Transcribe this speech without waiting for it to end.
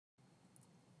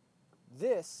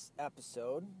This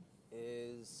episode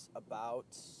is about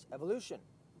evolution,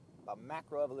 about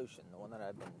macroevolution, the one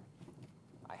that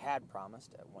I had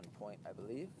promised at one point, I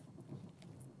believe.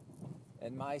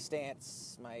 And my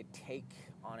stance, my take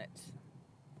on it.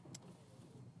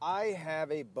 I have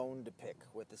a bone to pick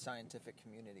with the scientific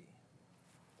community.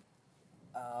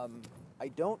 I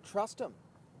don't trust them.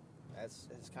 That's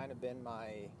has kind of been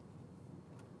my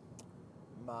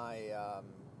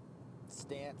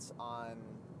stance on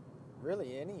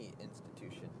really any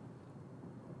institution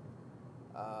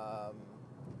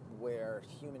where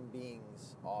human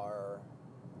beings are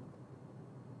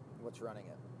what's running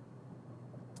it.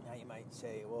 Now you might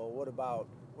say, well, what about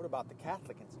the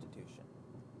Catholic institution?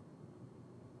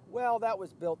 Well, that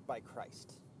was built by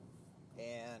Christ,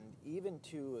 and even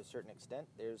to a certain extent,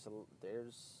 there's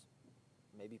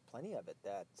maybe plenty of it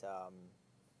that.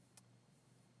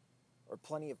 Or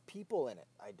plenty of people in it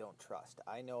I don't trust.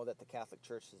 I know that the Catholic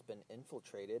Church has been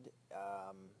infiltrated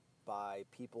by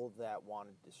people that want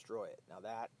to destroy it. Now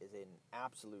that is an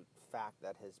absolute fact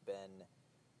that has been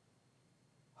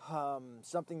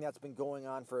something that's been going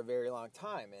on for a very long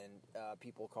time, and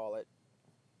people call it,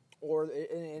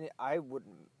 and I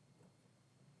wouldn't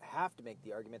have to make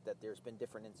the argument that there's been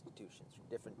different institutions,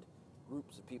 different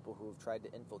groups of people who have tried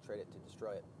to infiltrate it to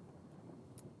destroy it.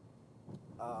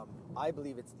 I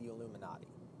believe it's the Illuminati.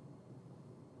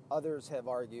 Others have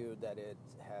argued that it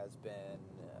has been,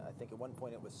 I think at one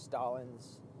point it was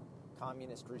Stalin's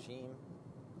communist regime.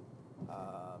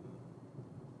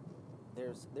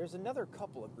 There's another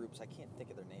couple of groups, I can't think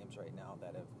of their names right now,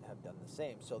 that have done the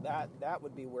same. So that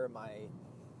would be where my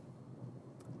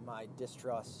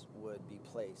distrust would be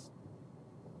placed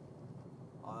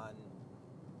on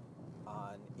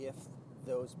if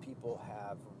those people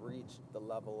have reached the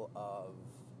level of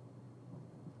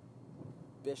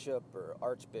bishop or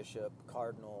archbishop,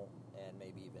 cardinal, and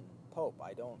maybe even pope.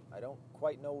 I don't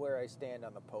quite know where I stand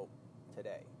on the pope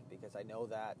today, because I know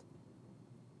that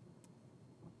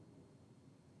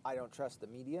I don't trust the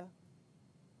media.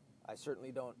 I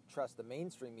certainly don't trust the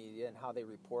mainstream media and how they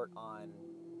report on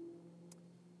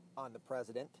the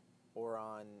president or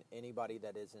on anybody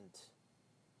that isn't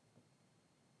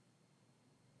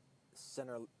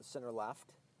center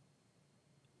left.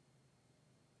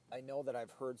 I know that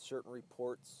I've heard certain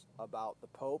reports about the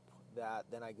Pope that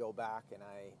then I go back and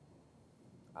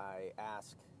I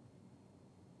ask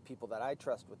people that I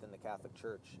trust within the Catholic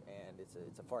Church, and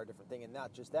it's a far different thing. And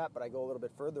not just that, but I go a little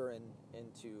bit further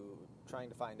into trying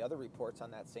to find other reports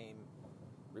on that same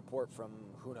report from,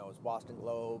 who knows, Boston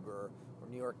Globe or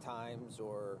New York Times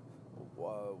or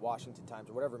Washington Times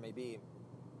or whatever it may be,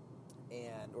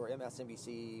 or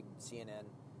MSNBC, CNN,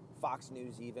 Fox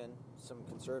News, even some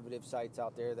conservative sites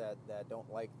out there that don't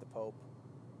like the Pope,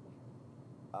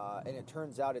 and it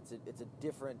turns out it's a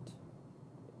different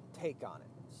take on it.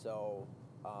 So,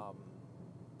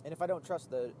 and if I don't trust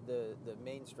the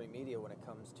mainstream media when it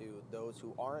comes to those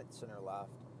who aren't center left,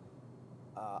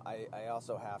 I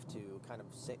also have to kind of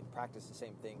practice the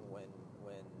same thing when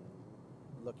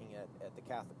looking at the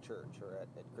Catholic Church or at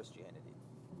Christianity,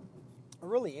 or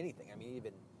really anything. I mean,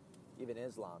 even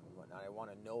Islam and whatnot. I want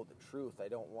to know the truth. I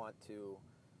don't want to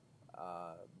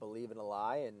believe in a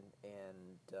lie,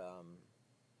 and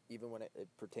even when it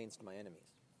pertains to my enemies.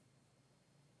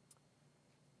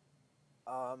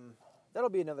 That'll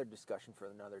be another discussion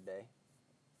for another day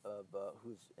of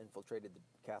who's infiltrated the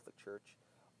Catholic Church.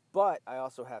 But I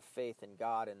also have faith in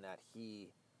God in that He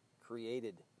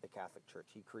created the Catholic Church.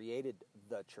 He created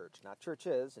the church, not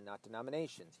churches and not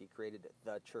denominations. He created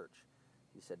the church.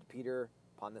 He said to Peter,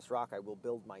 "Upon this rock I will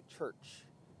build my church,"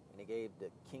 and He gave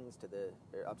the keys to the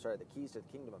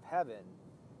kingdom of heaven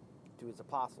to His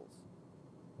apostles,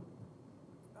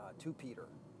 to Peter.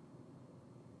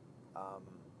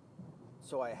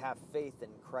 So I have faith in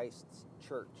Christ's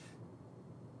church.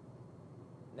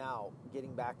 Now,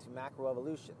 getting back to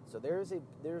macroevolution. So there's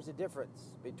a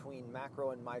difference between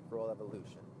macro and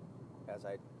microevolution. As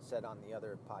I said on the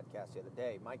other podcast the other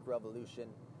day, microevolution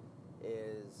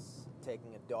is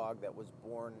taking a dog that was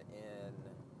born in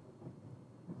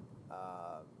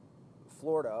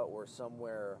Florida or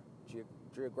somewhere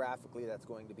geographically that's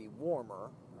going to be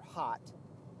warmer or hot,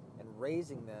 and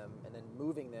raising them and then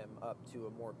moving them up to a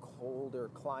more colder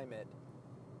climate,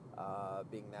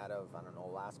 being that of, I don't know,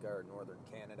 Alaska or northern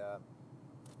Canada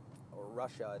or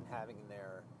Russia, and having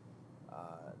their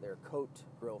coat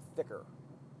grow thicker,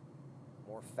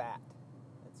 more fat.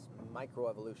 It's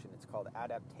microevolution. It's called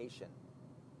adaptation.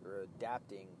 You're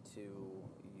adapting to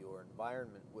your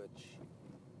environment, which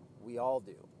we all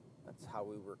do. That's how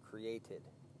we were created.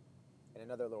 And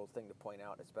another little thing to point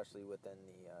out, especially within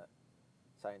the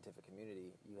scientific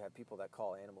community, you have people that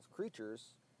call animals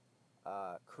creatures.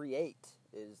 Create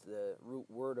is the root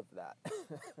word of that,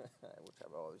 which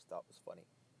I've always thought was funny.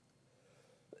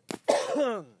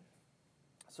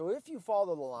 So if you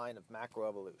follow the line of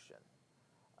macroevolution,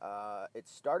 it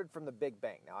started from the Big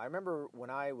Bang. Now, I remember when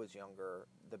I was younger,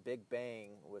 the Big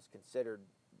Bang was considered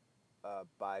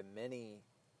by many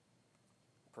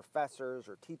professors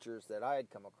or teachers that I had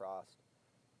come across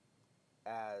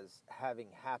as having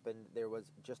happened. There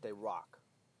was just a rock.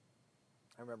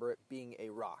 I remember it being a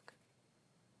rock.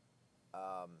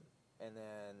 And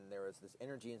then there was this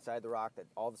energy inside the rock that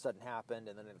all of a sudden happened,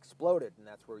 and then it exploded, and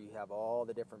that's where you have all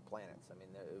the different planets. I mean,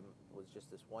 it was just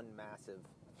this one massive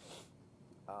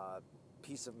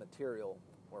piece of material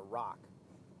or rock.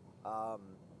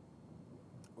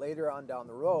 Later on down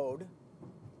the road,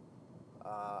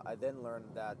 I then learned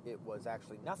that it was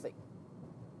actually nothing.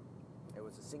 It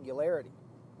was a singularity,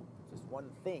 just one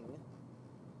thing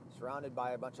surrounded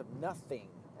by a bunch of nothing,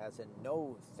 as in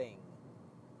no thing.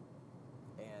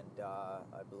 And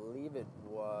I believe it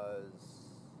was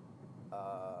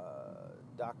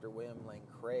Dr. William Lane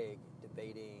Craig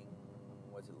debating,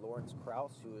 was it Lawrence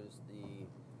Krauss, who is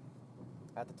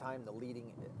at the time, the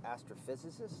leading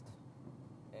astrophysicist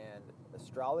and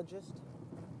astrologist.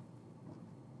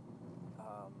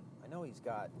 I know he's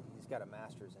got a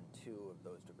master's in 2 of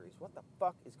those degrees. What the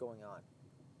fuck is going on?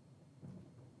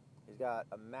 He's got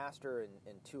a master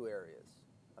in 2 areas,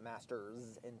 a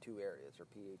master's in 2 areas, or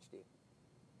PhD.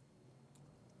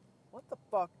 What the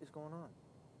fuck is going on?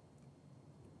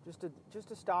 Just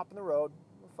to stop in the road.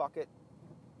 Well, fuck it.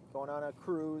 Going on a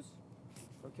cruise.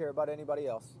 Don't care about anybody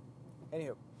else.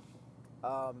 Anywho.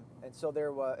 And so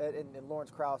there was, and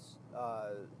Lawrence Krauss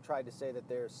tried to say that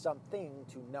there's something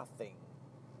to nothing.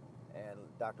 And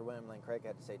Dr. William Lane Craig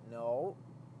had to say, no,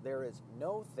 there is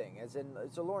no thing. As in,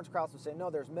 so Lawrence Krauss was saying, no,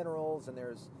 there's minerals and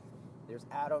there's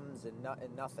atoms and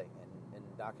nothing. And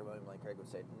Dr. William Lane Craig would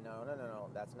say, no,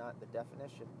 that's not the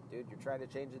definition. Dude, you're trying to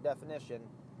change the definition.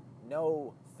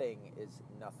 No thing is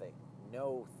nothing.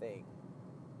 No thing.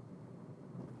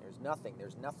 There's nothing.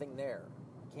 There's nothing there.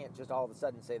 You can't just all of a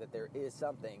sudden say that there is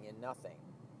something in nothing.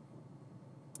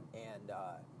 And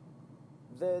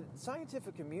the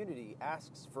scientific community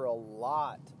asks for a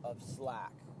lot of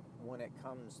slack when it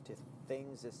comes to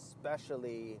things,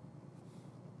 especially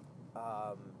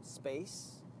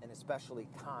space and especially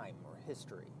time or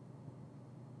history.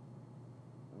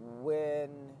 When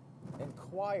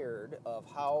inquired of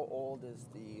how old is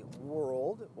the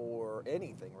world, or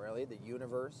anything really, the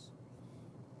universe,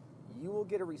 you will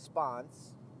get a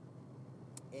response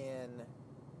in,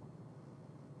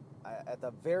 at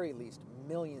the very least,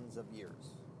 millions of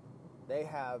years. They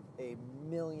have a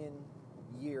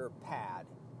million-year pad,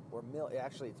 or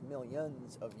actually it's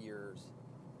millions of years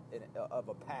of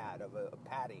a pad, of a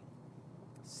padding,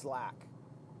 slack,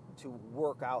 to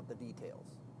work out the details.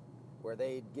 Where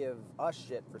they'd give us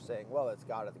shit for saying, well, it's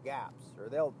God of the gaps, or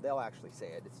they'll actually say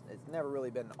it. It's never really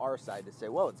been our side to say,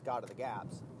 well, it's God of the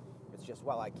gaps. It's just,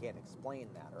 well, I can't explain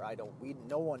that, or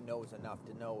no one knows enough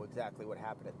to know exactly what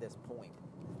happened at this point.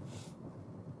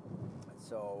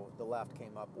 So the left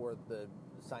came up, or the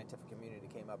scientific community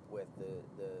came up with the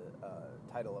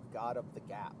title of God of the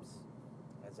gaps,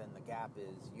 as in the gap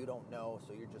is you don't know,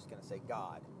 so you're just going to say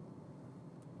God.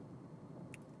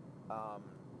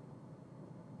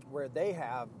 Where they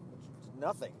have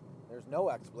nothing. There's no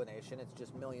explanation. It's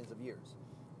just millions of years.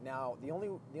 Now, the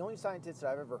only scientist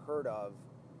that I've ever heard of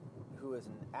who is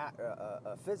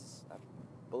a physicist, I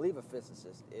believe a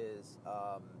physicist, is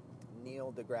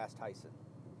Neil deGrasse Tyson,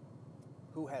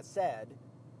 who has said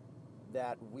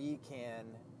that we can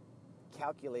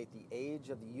calculate the age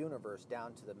of the universe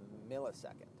down to the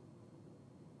millisecond.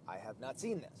 I have not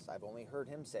seen this. I've only heard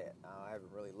him say it. I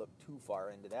haven't really looked too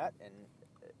far into that, and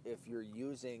if you're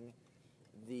using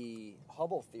the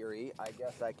Hubble theory, I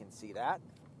guess I can see that,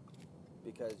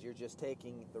 because you're just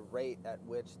taking the rate at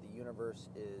which the universe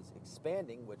is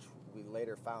expanding, which we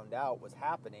later found out was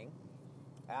happening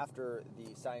after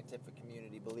the scientific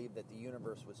community believed that the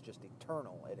universe was just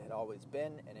eternal. It had always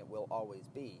been, and it will always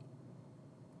be.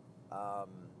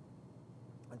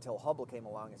 Until Hubble came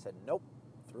along and said, nope,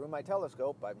 through my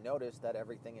telescope, I've noticed that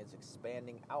everything is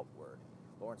expanding outward.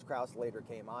 Lawrence Krauss later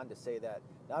came on to say that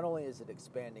not only is it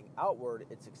expanding outward,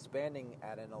 it's expanding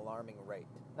at an alarming rate.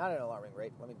 Not an alarming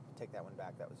rate. Let me take that one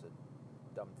back. That was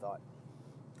a dumb thought.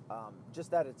 Just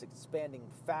that it's expanding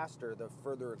faster the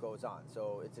further it goes on.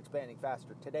 So it's expanding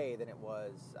faster today than it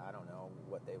was, I don't know,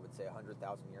 what they would say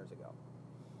 100,000 years ago.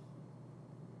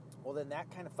 Well, then that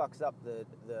kind of fucks up the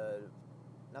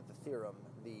not the theorem,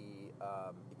 the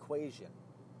equation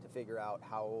to figure out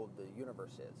how old the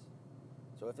universe is.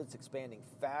 So if it's expanding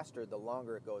faster, the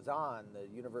longer it goes on, the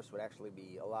universe would actually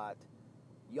be a lot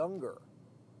younger.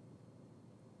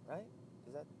 Right?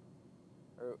 Is that...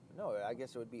 Or, no, I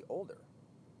guess it would be older.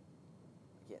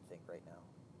 I can't think right now.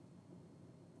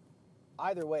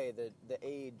 Either way, the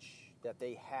age that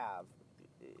they have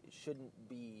shouldn't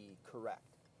be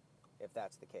correct, if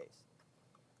that's the case.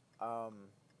 Or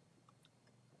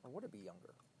would it be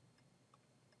younger?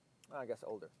 I guess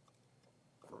older.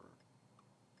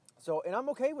 So, and I'm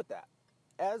okay with that,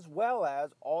 as well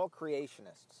as all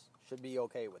creationists should be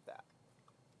okay with that.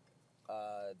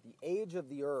 The age of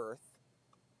the earth,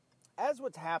 as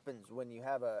what happens when you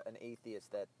have an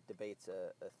atheist that debates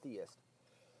a theist,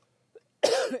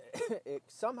 it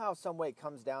somehow, some way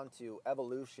comes down to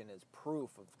evolution as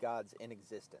proof of God's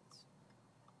inexistence.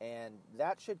 And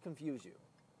that should confuse you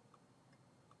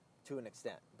to an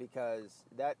extent, because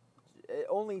that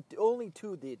only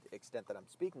to the extent that I'm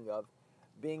speaking of,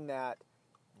 being that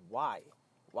why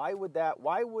would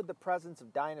the presence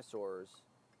of dinosaurs,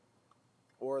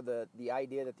 or the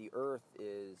idea that the earth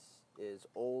is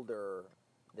older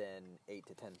than 8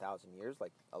 to 10,000 years,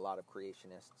 like a lot of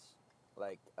creationists,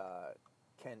 like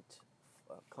Kent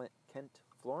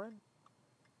Florin,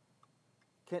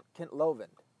 Kent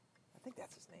Lovind, I think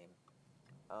that's his name.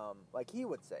 Like he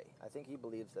would say, I think he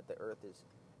believes that the earth is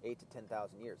 8 to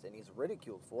 10,000 years, and he's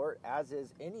ridiculed for it, as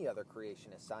is any other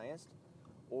creationist scientist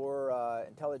or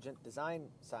intelligent design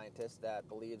scientist that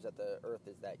believes that the earth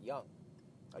is that young,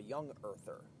 a young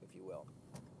earther, if you will.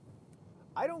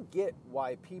 I don't get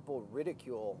why people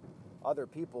ridicule other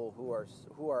people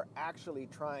who are actually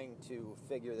trying to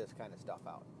figure this kind of stuff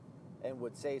out, and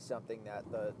would say something that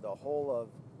the whole of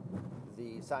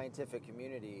the scientific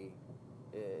community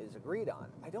is agreed on.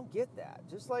 I don't get that.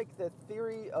 Just like the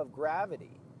theory of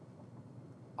gravity.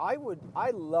 I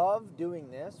love doing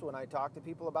this when I talk to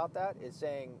people about that, is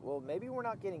saying, well, maybe we're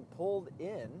not getting pulled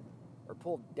in or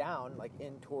pulled down, like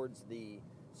in towards the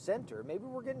center. Maybe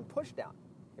we're getting pushed down.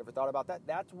 You ever thought about that?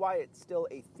 That's why it's still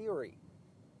a theory.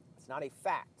 It's not a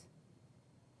fact.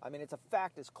 I mean, it's a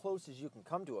fact as close as you can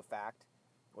come to a fact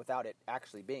without it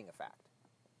actually being a fact.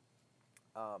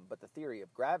 But the theory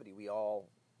of gravity, we all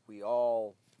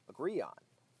agree on.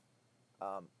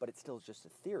 But it's still just a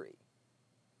theory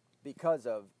because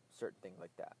of certain things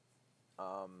like that.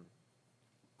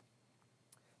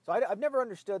 So I've never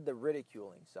understood the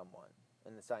ridiculing someone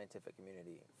in the scientific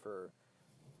community for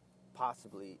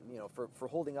possibly, for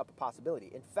holding up a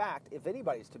possibility. In fact, if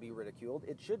anybody's to be ridiculed,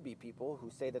 it should be people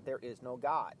who say that there is no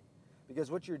God.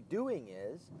 Because what you're doing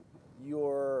is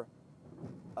you're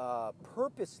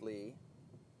purposely,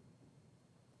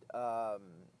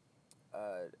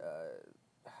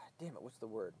 what's the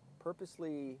word?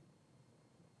 Purposely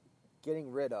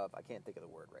getting rid of, I can't think of the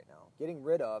word right now, getting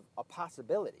rid of a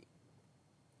possibility.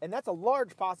 And that's a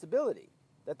large possibility,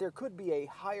 that there could be a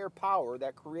higher power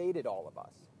that created all of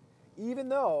us. Even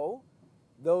though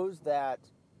those that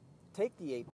take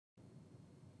the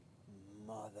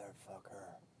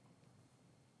motherfucker.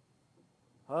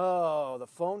 Oh, the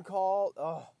phone call.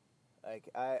 Oh, like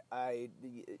I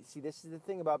see, this is the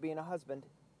thing about being a husband.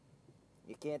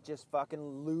 You can't just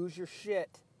fucking lose your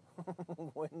shit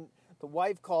when the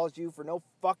wife calls you for no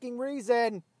fucking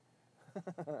reason.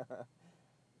 I'm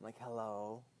like,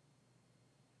 hello.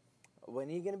 When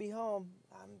are you going to be home?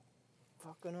 I'm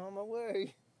fucking on my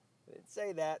way. I didn't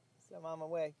say that, so I'm on my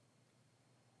way.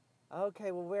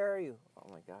 Okay, well, where are you? Oh,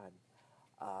 my God.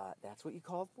 That's what you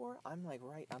called for? I'm like,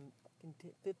 right, I'm fucking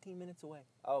 15 minutes away.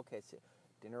 Okay, so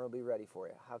dinner will be ready for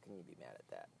you. How can you be mad at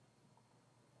that?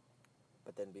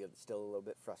 But then be still a little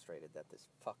bit frustrated that this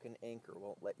fucking anchor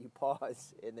won't let you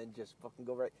pause and then just fucking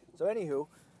go right. So, anywho,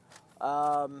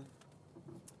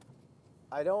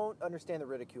 I don't understand the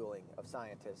ridiculing of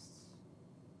scientists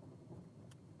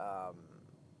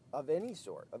of any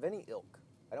sort, of any ilk.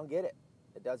 I don't get it.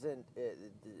 It doesn't...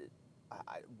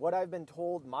 what I've been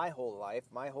told my whole life,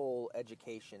 my whole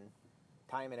education,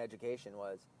 time in education,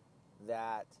 was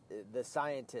that the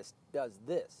scientist does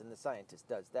this and the scientist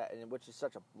does that, and which is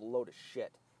such a load of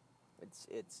shit. It's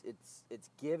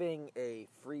giving a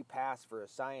free pass for a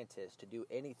scientist to do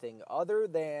anything other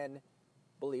than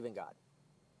believe in God.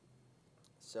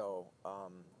 So,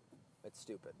 it's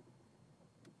stupid.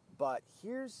 But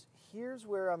here's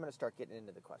where I'm going to start getting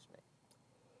into the questioning.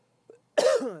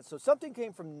 So something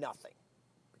came from nothing,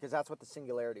 because that's what the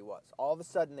singularity was. All of a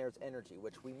sudden there's energy,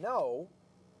 which we know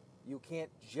you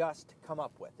can't just come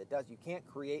up with. You can't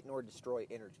create nor destroy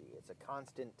energy. It's a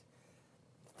constant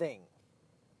thing.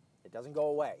 It doesn't go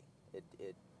away.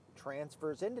 It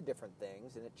transfers into different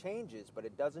things and it changes, but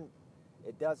it doesn't,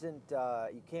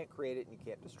 you can't create it and you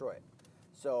can't destroy it.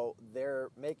 So they're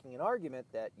making an argument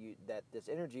that this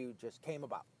energy just came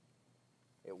about.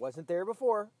 It wasn't there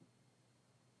before,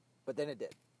 but then it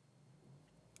did.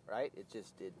 Right? It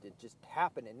just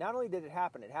happened. And not only did it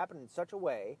happened in such a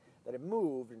way that it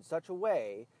moved in such a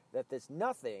way that this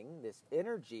nothing, this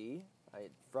energy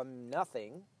from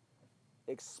nothing,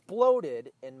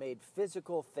 exploded and made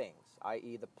physical things,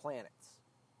 i.e. the planets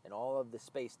and all of the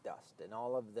space dust and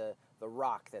all of the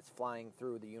rock that's flying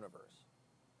through the universe.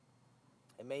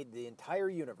 It made the entire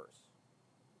universe.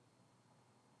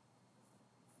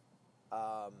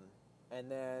 And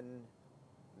then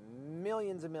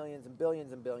millions and millions and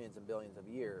billions and billions and billions of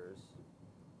years,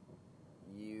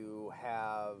 you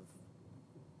have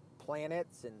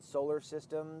planets and solar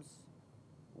systems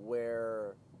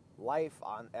where life,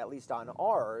 at least on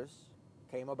ours,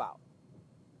 came about.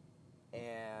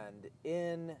 And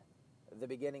in the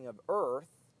beginning of Earth,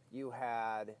 you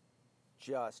had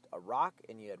just a rock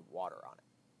and you had water on it.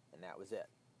 And that was it.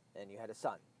 And you had a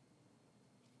sun.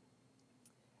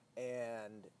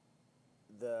 And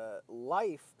the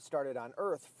life started on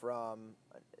Earth from,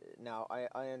 now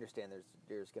I understand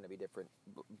there's going to be different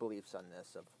beliefs on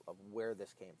this of where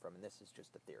this came from, and this is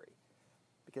just a theory.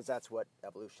 Because that's what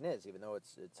evolution is, even though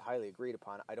it's highly agreed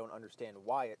upon. I don't understand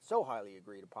why it's so highly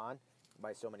agreed upon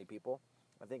by so many people.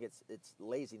 I think it's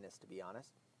laziness, to be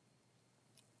honest.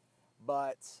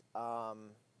 But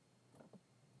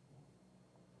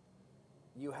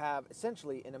you have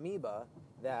essentially an amoeba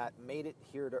that made it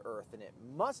here to Earth, and it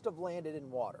must have landed in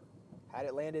water. Had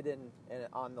it landed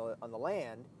on the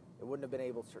land, it wouldn't have been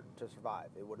able to survive.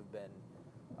 It would have been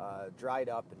dried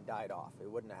up and died off. It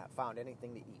wouldn't have found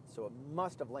anything to eat. So it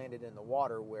must have landed in the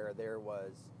water where there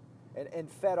was, and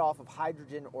fed off of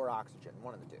hydrogen or oxygen,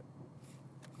 one of the two.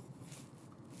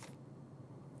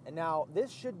 And now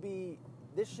this should be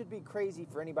crazy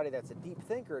for anybody that's a deep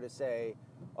thinker to say,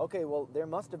 okay, well, there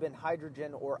must have been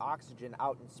hydrogen or oxygen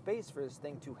out in space for this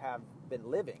thing to have been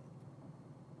living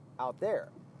out there.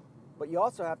 But you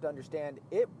also have to understand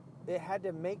it had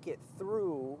to make it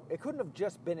through. It couldn't have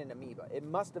just been an amoeba. It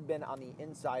must have been on the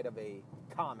inside of a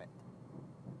comet.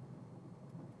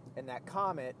 And that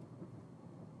comet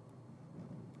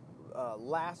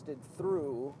lasted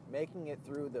through, making it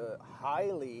through the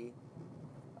highly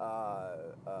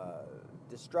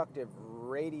destructive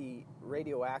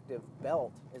radioactive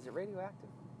belt. Is it radioactive?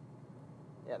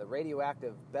 Yeah, the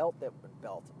radioactive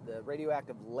the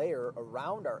radioactive layer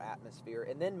around our atmosphere,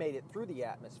 and then made it through the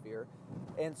atmosphere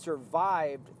and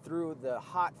survived through the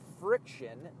hot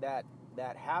friction that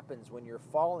happens when you're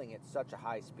falling at such a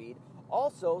high speed.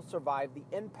 Also survived the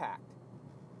impact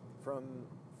from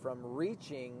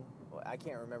reaching, well, I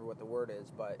can't remember what the word is,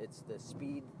 but it's the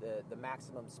speed, the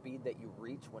maximum speed that you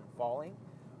reach when falling.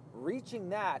 Reaching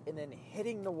that and then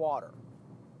hitting the water,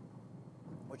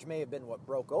 which may have been what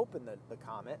broke open the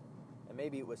comet, and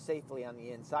maybe it was safely on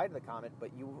the inside of the comet,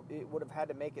 but it would have had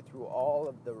to make it through all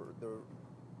of the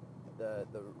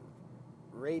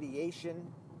radiation.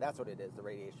 That's what it is, the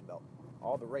radiation belt.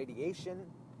 All the radiation,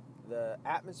 the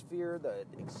atmosphere, the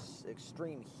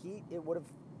extreme heat it would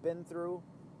have been through,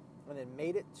 and then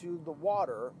made it to the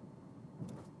water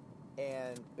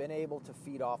and been able to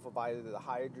feed off of either the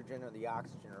hydrogen or the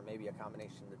oxygen, or maybe a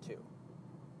combination of the two.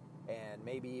 And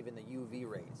maybe even the UV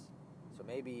rays. So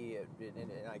maybe,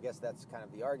 and I guess that's kind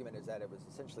of the argument, is that it was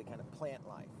essentially kind of plant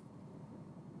life.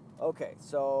 Okay,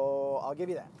 so I'll give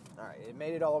you that. All right, it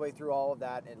made it all the way through all of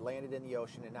that and landed in the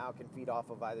ocean, and now it can feed off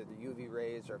of either the UV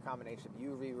rays or a combination of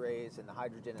UV rays and the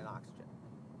hydrogen and oxygen.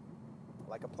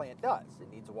 Like a plant does. It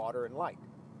needs water and light.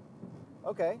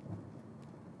 Okay.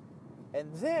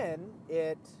 And then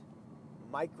it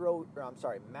macro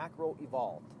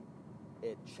evolved.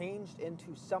 It changed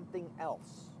into something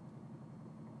else.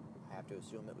 I have to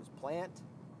assume it was plant,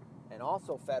 and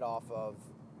also fed off of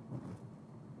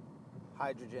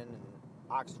hydrogen and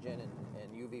oxygen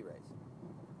and UV rays.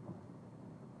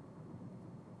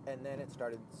 And then it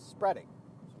started spreading.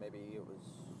 So maybe it was,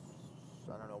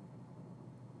 I don't know,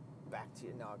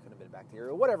 bacteria. No, it couldn't have been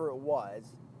bacteria. Whatever it was.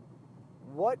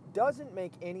 What doesn't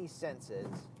make any sense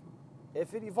is,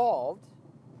 if it evolved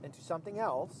into something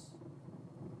else,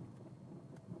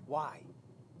 why?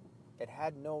 It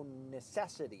had no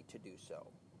necessity to do so.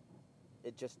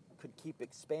 It just could keep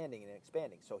expanding and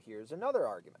expanding. So here's another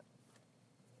argument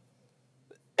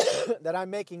that I'm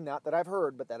making, not that I've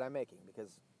heard, but that I'm making,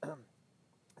 because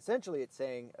essentially it's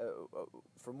saying,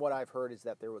 from what I've heard, is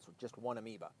that there was just one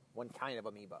amoeba, one kind of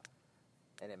amoeba,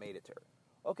 and it made it to Earth.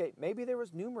 Okay, maybe there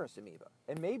was numerous amoeba,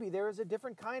 and maybe there is a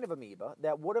different kind of amoeba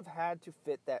that would have had to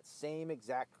fit that same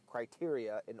exact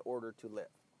criteria in order to live.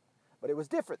 But it was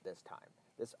different this time.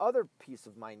 this other piece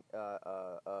of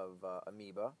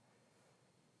amoeba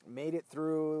made it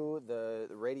through the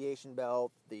radiation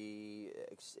belt, the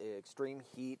extreme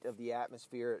heat of the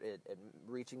atmosphere, it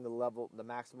reaching the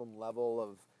maximum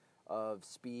level of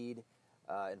speed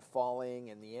and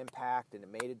falling, and the impact, and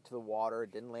it made it to the water.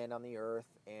 It didn't land on the earth,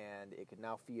 and it could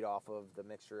now feed off of the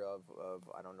mixture of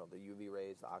I don't know, the UV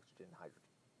rays, the oxygen, hydrogen.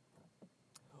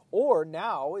 Or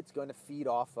now it's going to feed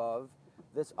off of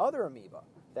this other amoeba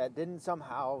that didn't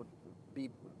somehow be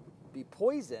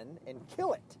poisoned and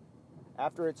kill it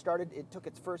after it took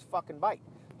its first fucking bite.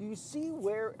 Do you see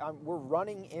where we're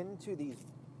running into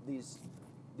these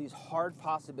hard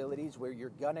possibilities where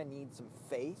you're gonna need some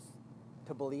faith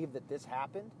to believe that this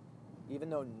happened, even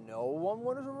though no one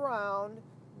was around?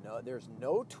 No, there's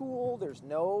no tool, there's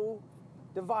no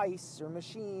device or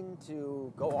machine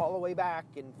to go all the way back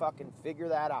and fucking figure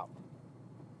that out.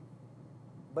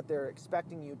 But they're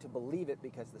expecting you to believe it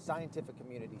because the scientific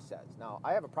community says. Now,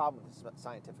 I have a problem with the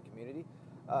scientific community,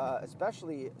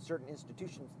 especially certain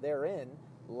institutions therein,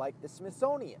 like the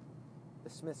Smithsonian. The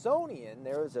Smithsonian,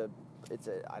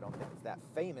 I don't think it's that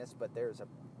famous, but there's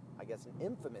I guess an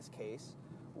infamous case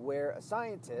where a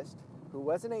scientist who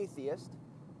was an atheist,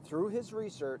 through his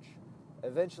research,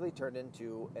 eventually turned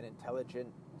into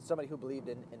somebody who believed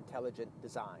in intelligent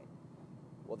design.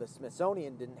 Well, the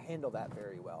Smithsonian didn't handle that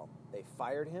very well. They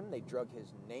fired him. They drug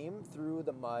his name through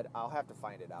the mud. I'll have to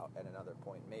find it out at another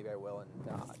point. Maybe I will.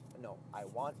 No, I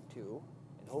want to,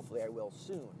 and hopefully I will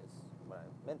soon, is what I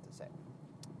meant to say.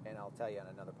 And I'll tell you on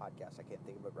another podcast. I can't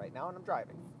think of it right now, and I'm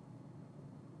driving.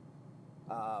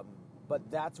 But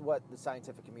that's what the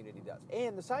scientific community does.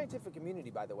 And the scientific community,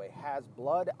 by the way, has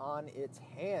blood on its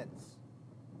hands.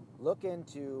 Look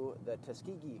into the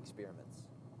Tuskegee experiments.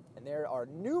 And there are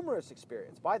numerous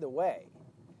experiments. By the way,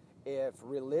 if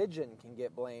religion can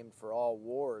get blamed for all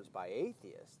wars by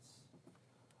atheists,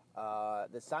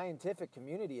 the scientific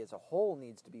community as a whole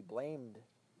needs to be blamed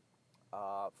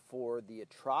for the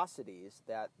atrocities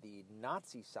that the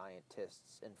Nazi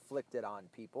scientists inflicted on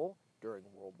people during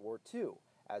World War II,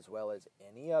 as well as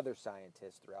any other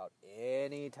scientist throughout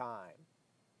any time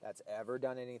that's ever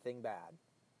done anything bad.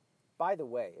 By the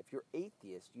way, if you're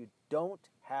atheist, you don't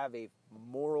have a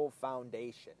moral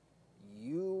foundation.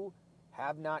 You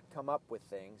have not come up with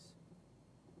things,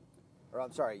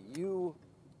 you,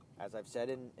 as I've said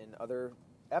in other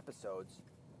episodes,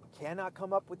 cannot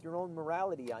come up with your own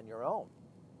morality on your own,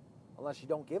 unless you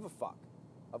don't give a fuck,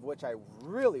 of which I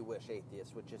really wish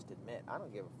atheists would just admit. I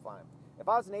don't give a fuck. If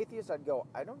I was an atheist, I'd go,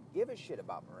 I don't give a shit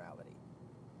about morality.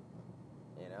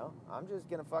 You know, I'm just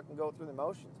going to fucking go through the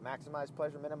motions, maximize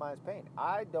pleasure, minimize pain.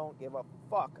 I don't give a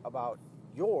fuck about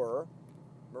your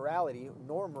morality,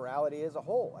 nor morality as a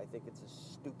whole. I think it's a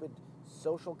stupid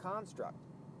social construct,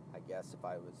 I guess, if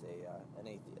I was an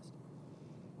atheist.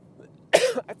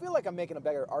 I feel like I'm making a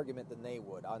better argument than they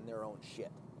would on their own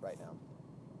shit right now.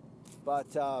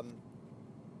 But,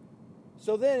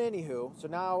 so then, anywho, so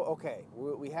now, okay,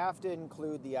 we have to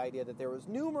include the idea that there was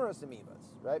numerous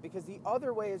amoebas, right? Because the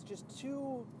other way is just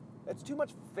it's too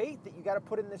much faith that you got to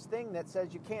put in this thing that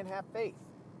says you can't have faith.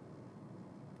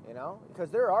 You know?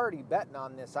 Because they're already betting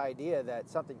on this idea that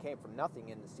something came from nothing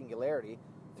in the singularity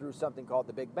through something called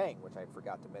the Big Bang, which I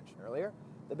forgot to mention earlier.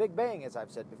 The Big Bang, as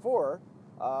I've said before,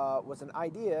 was an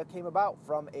idea, came about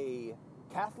from a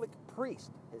Catholic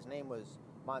priest. His name was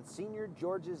Monsignor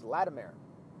Georges Latimer.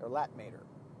 Or Latmater.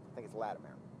 I think it's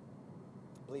Latimer.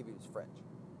 I believe he was French.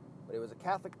 But it was a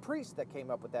Catholic priest that came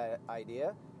up with that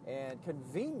idea, and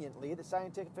conveniently, the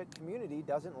scientific community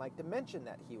doesn't like to mention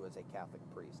that he was a Catholic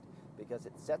priest, because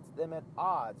it sets them at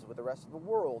odds with the rest of the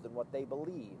world and what they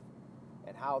believe,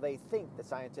 and how they think the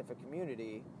scientific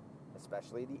community,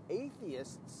 especially the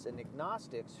atheists and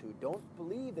agnostics who don't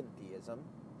believe in theism,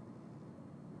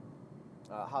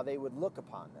 how they would look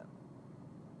upon them.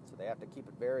 So they have to keep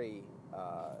it very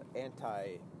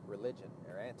anti-religion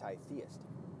or anti-theist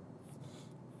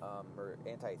or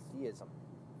anti-theism.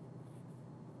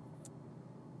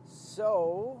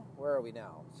 So where are we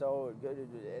now? So,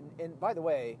 and by the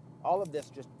way, all of this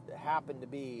just happened to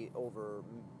be over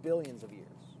billions of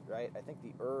years, right? I think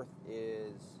the Earth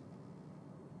is,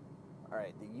 all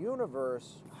right, the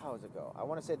universe, how does it go? I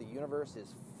want to say the universe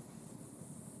is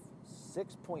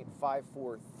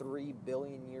 6.543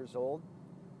 billion years old.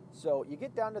 So you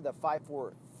get down to the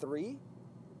 543,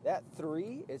 that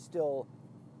 3 is still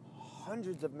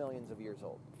hundreds of millions of years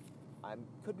old. I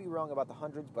could be wrong about the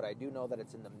hundreds, but I do know that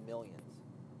it's in the millions.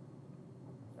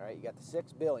 All right, you got the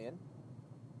 6 billion,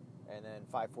 and then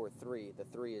 543, the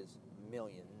 3 is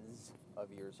millions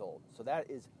of years old. So that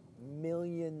is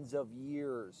millions of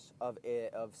years of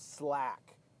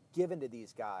slack given to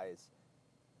these guys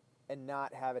and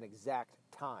not have an exact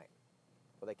time?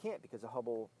 Well, they can't, because the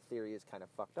Hubble theory is kind of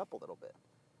fucked up a little bit,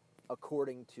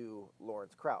 according to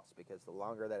Lawrence Krauss, because the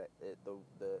longer that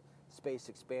the space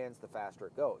expands, the faster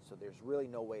it goes. So there's really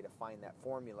no way to find that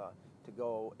formula to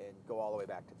go all the way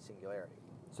back to the singularity.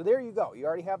 So there you go. You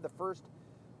already have the first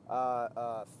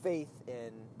faith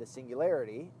in the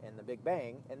singularity and the Big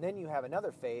Bang, and then you have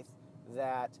another faith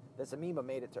that this amoeba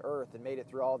made it to Earth and made it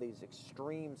through all these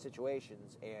extreme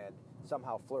situations and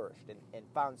somehow flourished and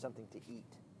found something to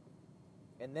eat.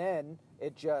 And then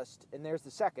and there's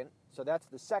the second, so that's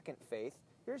the second faith.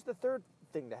 Here's the third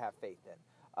thing to have faith in,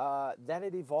 that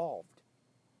it evolved,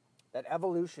 that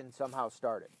evolution somehow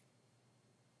started.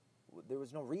 There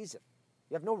was no reason.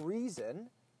 You have no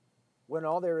reason, when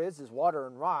all there is water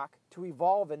and rock, to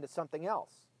evolve into something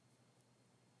else.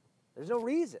 There's no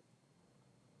reason.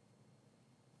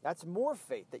 That's more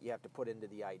faith that you have to put into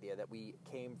the idea that we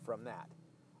came from that.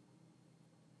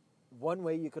 One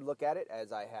way you could look at it,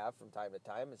 as I have from time to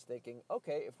time, is thinking,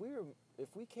 okay,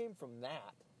 if we came from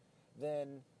that,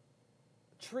 then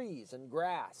trees and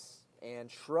grass and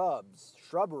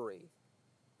shrubbery,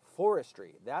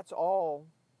 forestry, that's all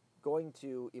going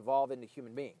to evolve into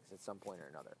human beings at some point or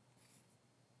another.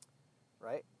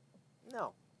 Right?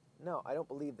 No, I don't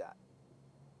believe that.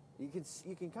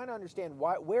 You can kind of understand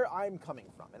where I'm coming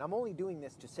from, and I'm only doing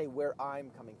this to say where I'm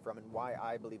coming from and why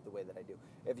I believe the way that I do.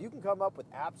 If you can come up with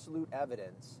absolute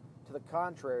evidence to the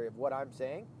contrary of what I'm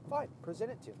saying, fine,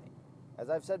 present it to me. As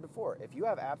I've said before, if you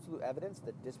have absolute evidence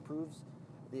that disproves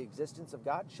the existence of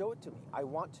God, show it to me. I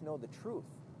want to know the truth.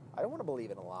 I don't want to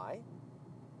believe in a lie.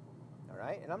 All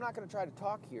right? And I'm not going to try to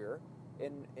talk here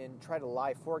and try to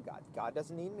lie for God. God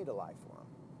doesn't need me to lie for him.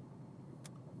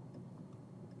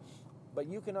 But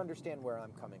you can understand where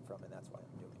I'm coming from, and that's why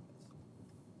I'm doing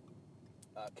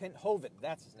this. Kent Hovind,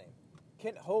 that's his name.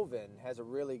 Kent Hovind has a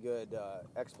really good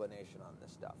explanation on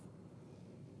this stuff.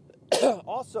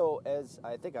 Also, as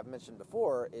I think I've mentioned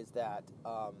before, is that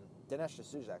Dinesh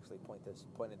D'Souza actually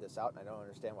pointed this out, and I don't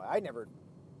understand why I never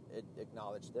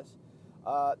acknowledged this.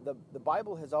 The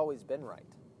Bible has always been right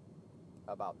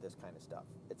about this kind of stuff.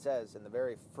 It says in the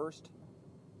very first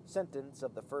sentence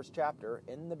of the first chapter,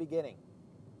 in the beginning.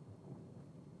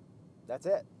 That's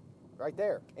it. Right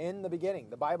there. In the beginning.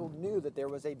 The Bible knew that there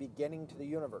was a beginning to the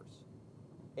universe.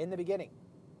 In the beginning.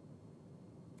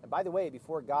 And by the way,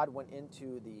 before God went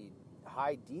into the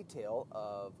high detail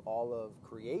of all of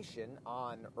creation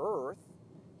on earth,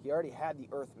 he already had the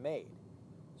earth made.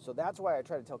 So that's why I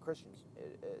try to tell Christians,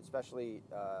 especially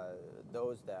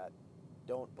those that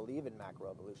don't believe in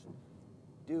macroevolution,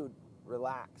 dude,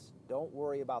 relax. Don't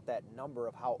worry about that number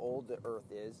of how old the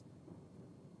earth is.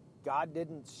 God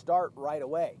didn't start right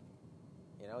away.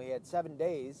 You know, he had 7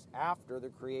 days after the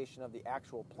creation of the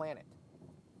actual planet.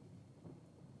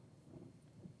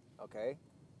 Okay?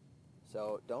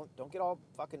 So don't get all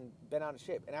fucking bent out of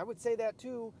shape. And I would say that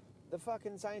to the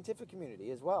fucking scientific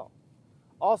community as well.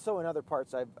 Also, in other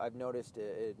parts, I've noticed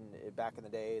back in the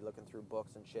day, looking through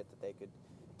books and shit, that they could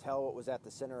tell what was at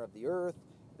the center of the Earth,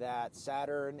 that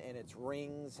Saturn and its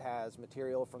rings has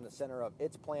material from the center of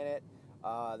its planet.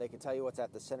 They can tell you what's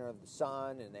at the center of the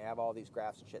sun, and they have all these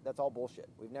graphs and shit. That's all bullshit.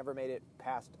 We've never made it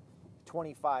past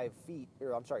 25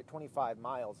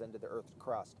 miles into the Earth's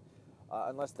crust.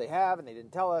 Unless they have, and they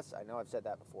didn't tell us. I know I've said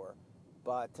that before.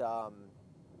 But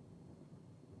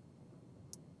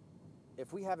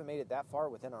if we haven't made it that far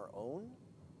within our own,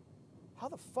 how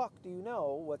the fuck do you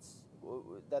know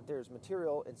that there's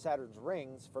material in Saturn's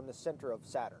rings from the center of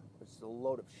Saturn? Which is a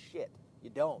load of shit. You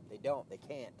don't. They don't. They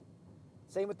can't.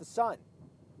 Same with the sun.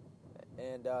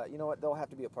 And you know what? There'll have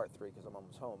to be a part 3 because I'm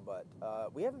almost home. But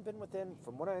we haven't been within,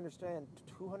 from what I understand,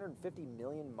 250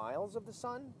 million miles of the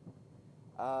sun.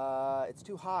 It's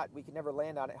too hot. We can never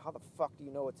land on it. How the fuck do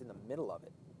you know it's in the middle of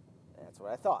it? That's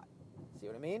what I thought. See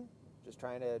what I mean? Just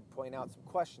trying to point out some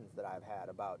questions that I've had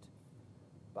about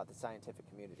the scientific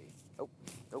community.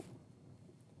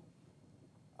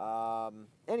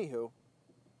 Anywho,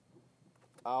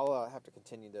 I'll have to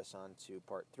continue this on to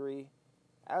part 3.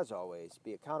 As always,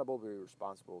 be accountable, be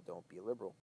responsible, don't be a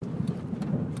liberal.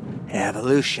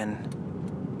 Evolution.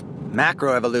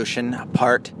 Macroevolution,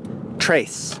 part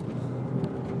trace.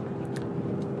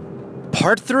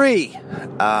 Part 3.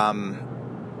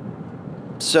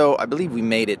 So I believe we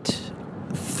made it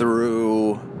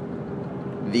through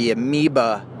the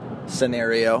amoeba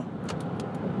scenario.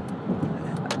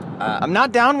 I'm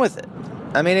not down with it.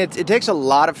 I mean, it takes a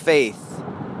lot of faith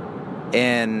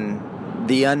in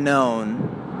the unknown.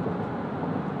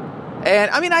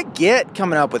 And, I mean, I get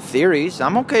coming up with theories.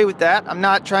 I'm okay with that. I'm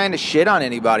not trying to shit on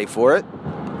anybody for it.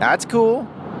 That's cool.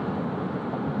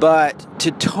 But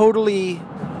to totally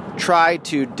try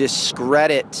to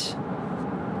discredit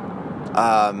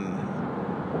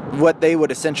what they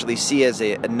would essentially see as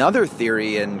another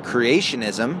theory in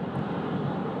creationism,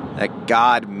 that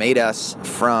God made us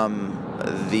from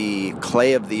the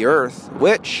clay of the earth,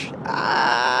 which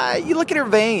you look at our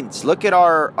veins, look at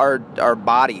our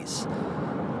bodies,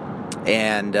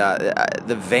 and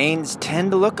the veins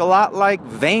tend to look a lot like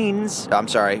roots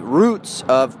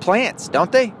of plants,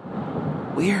 don't they?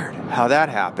 Weird how that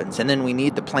happens. And then we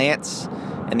need the plants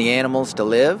and the animals to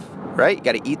live, right? You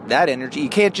got to eat that energy. You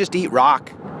can't just eat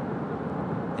rock,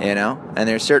 you know? And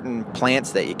there's certain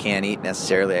plants that you can't eat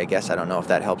necessarily, I guess. I don't know if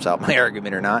that helps out my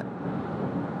argument or not.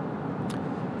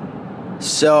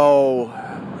 So,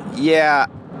 yeah,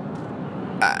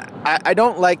 I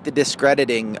don't like the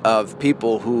discrediting of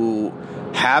people who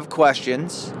have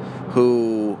questions,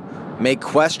 who may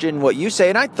question what you say,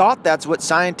 and I thought that's what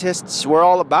scientists were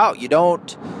all about. You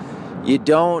don't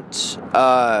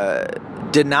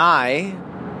deny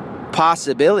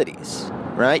possibilities,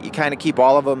 right? You kind of keep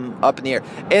all of them up in the air.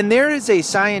 And there is a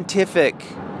scientific...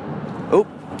 Oh,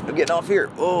 I'm getting off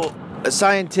here. Oh, it's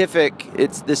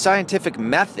the scientific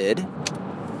method.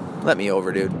 Let me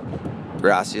over, dude.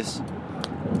 Gracias.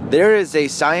 There is a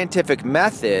scientific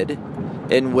method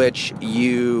in which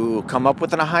you come up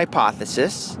with a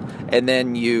hypothesis, and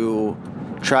then you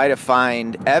try to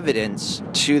find evidence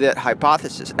to that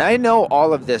hypothesis. And I know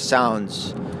all of this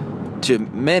sounds to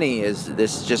many as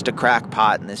this is just a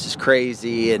crackpot and this is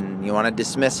crazy and you want to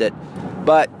dismiss it.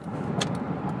 But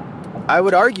I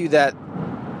would argue that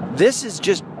this is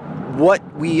just what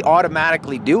we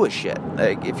automatically do with shit.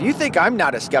 Like, if you think I'm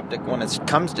not a skeptic when it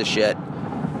comes to shit,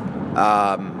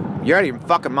 you're out of your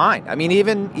fucking mind. I mean,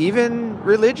 even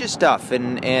religious stuff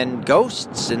and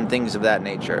ghosts and things of that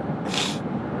nature.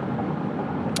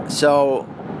 So,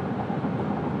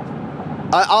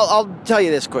 I'll tell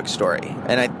you this quick story,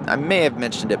 and I may have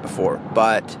mentioned it before,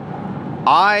 but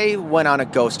I went on a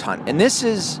ghost hunt, and this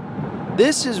is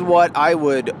what I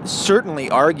would certainly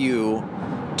argue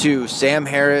to Sam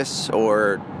Harris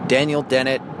or Daniel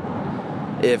Dennett.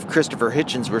 If Christopher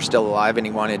Hitchens were still alive and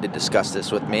he wanted to discuss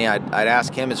this with me, I'd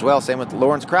ask him as well. Same with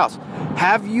Lawrence Krauss.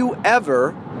 Have you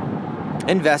ever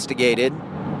investigated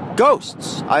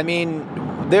ghosts? I mean,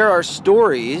 there are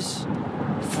stories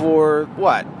for,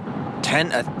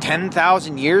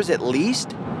 10,000 years at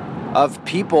least of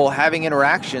people having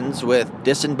interactions with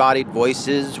disembodied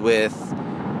voices, with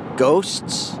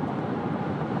ghosts.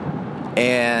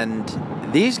 And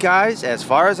these guys, as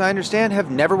far as I understand,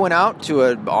 have never went out to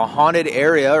a haunted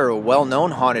area or a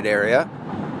well-known haunted area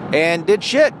and did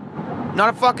shit.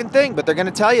 Not a fucking thing, but they're going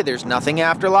to tell you there's nothing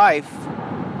after life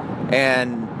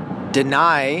and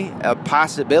deny a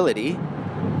possibility.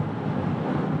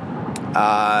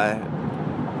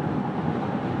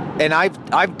 And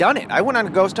I've done it. I went on a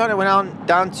ghost hunt. I went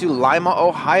down to Lima,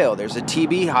 Ohio. There's a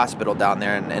TB hospital down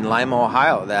there in Lima,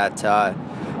 Ohio that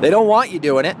they don't want you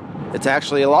doing it. It's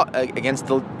actually against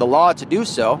the law to do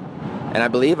so, and I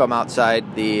believe I'm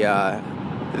outside the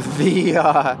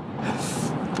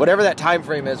whatever that time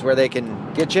frame is where they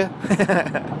can get you.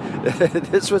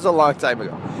 This was a long time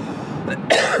ago,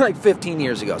 like 15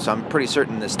 years ago. So I'm pretty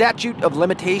certain the statute of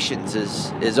limitations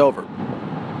is over.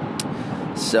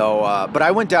 So, but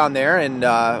I went down there and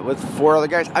with 4 other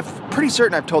guys. I'm pretty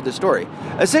certain I've told this story.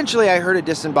 Essentially, I heard a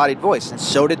disembodied voice, and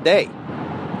so did they.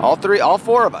 All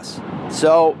 4 of us.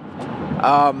 So.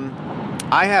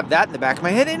 I have that in the back of my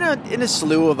head in a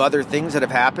slew of other things that have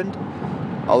happened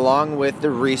along with the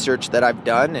research that I've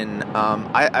done. And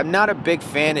I'm not a big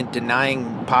fan in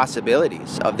denying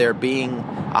possibilities of there being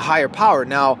a higher power.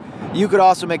 Now, you could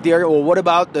also make the argument, well, what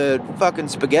about the fucking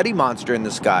spaghetti monster in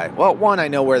the sky? Well, one, I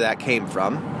know where that came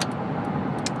from.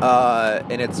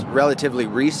 And it's relatively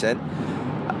recent.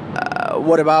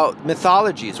 What about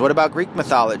mythologies? What about Greek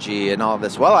mythology and all of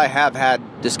this? Well, I have had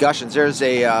discussions. There's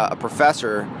a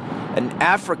professor, an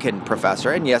African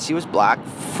professor, and yes, he was black,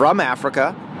 from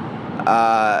Africa,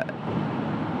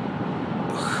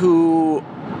 who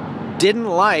didn't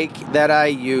like that I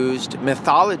used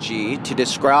mythology to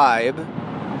describe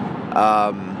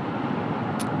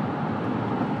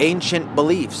ancient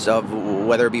beliefs of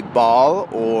whether it be Baal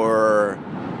or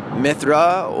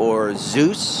Mithra or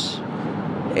Zeus.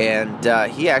 And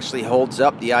he actually holds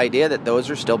up the idea that those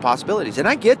are still possibilities. And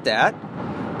I get that.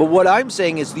 But what I'm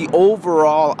saying is the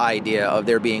overall idea of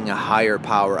there being a higher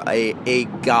power, a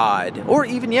God, or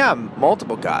even,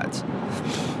 multiple gods.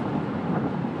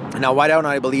 Now, why don't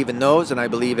I believe in those and I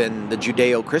believe in the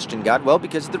Judeo-Christian God? Well,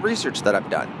 because of the research that I've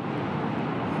done.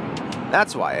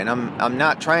 That's why. And I'm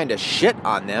not trying to shit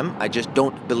on them. I just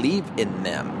don't believe in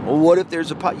them. Well, what if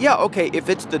there's yeah, okay, if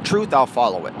it's the truth, I'll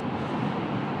follow it.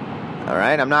 All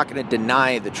right, I'm not going to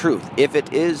deny the truth. If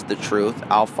it is the truth,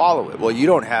 I'll follow it. Well, you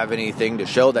don't have anything to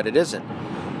show that it isn't.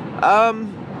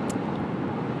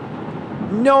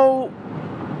 No,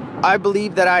 I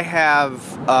believe that I have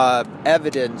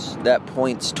evidence that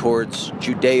points towards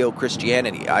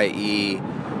Judeo-Christianity, i.e.,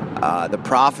 the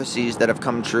prophecies that have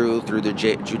come true through the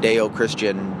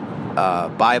Judeo-Christian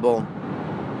Bible.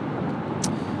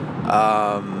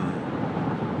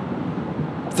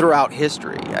 Throughout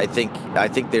history, I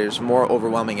think there's more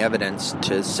overwhelming evidence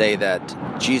to say that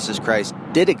Jesus Christ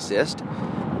did exist,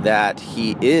 that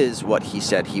he is what he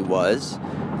said he was,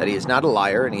 that he is not a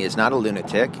liar and he is not a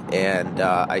lunatic, and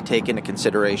I take into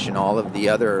consideration all of the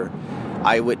other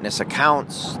eyewitness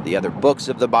accounts, the other books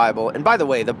of the Bible. And by the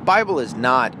way, the Bible is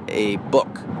not a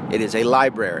book. It is a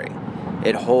library.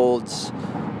 It holds,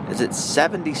 is it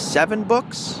 77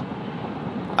 books?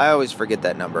 I always forget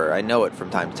that number. I know it from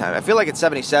time to time. I feel like it's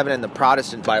 77 and the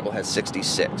Protestant Bible has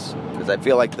 66. Because I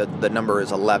feel like the number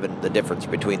is 11, the difference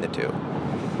between the two.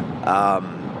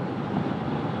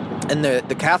 And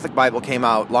the Catholic Bible came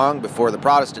out long before the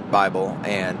Protestant Bible.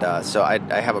 And so I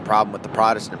have a problem with the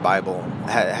Protestant Bible,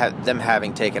 them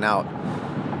having taken out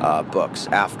books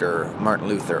after Martin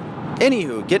Luther.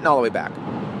 Anywho, getting all the way back.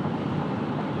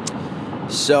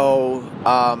 So,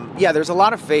 yeah, there's a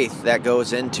lot of faith that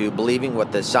goes into believing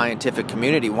what the scientific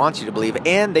community wants you to believe,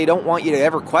 and they don't want you to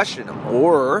ever question them,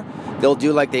 or they'll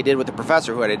do like they did with the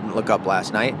professor, who I didn't look up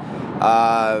last night,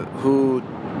 who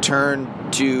turned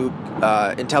to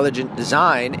intelligent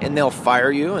design, and they'll fire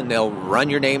you, and they'll run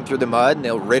your name through the mud, and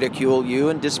they'll ridicule you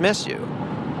and dismiss you.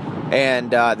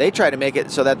 And they try to make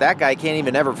it so that guy can't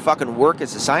even ever fucking work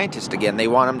as a scientist again. They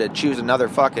want him to choose another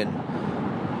fucking...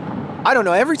 I don't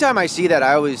know, every time I see that,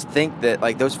 I always think that,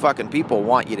 like, those fucking people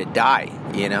want you to die,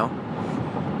 you know?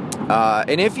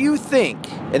 And if you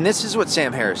think, and this is what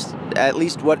Sam Harris, at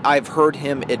least what I've heard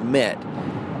him admit,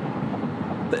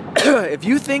 if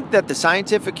you think that the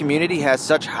scientific community has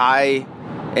such high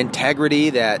integrity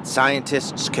that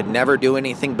scientists could never do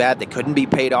anything bad, they couldn't be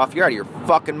paid off, you're out of your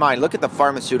fucking mind. Look at the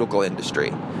pharmaceutical industry.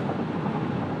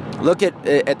 Look at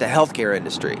the healthcare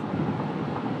industry.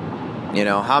 You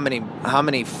know, how many I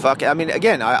mean,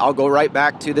 again, I'll go right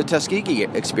back to the Tuskegee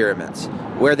experiments,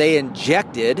 where they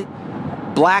injected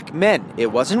black men. It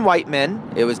wasn't white men.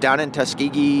 It was down in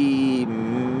Tuskegee,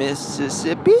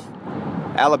 Mississippi?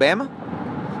 Alabama?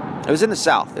 It was in the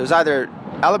South. It was either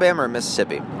Alabama or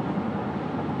Mississippi.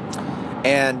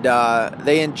 And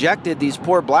they injected these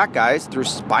poor black guys through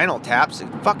spinal taps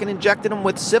and fucking injected them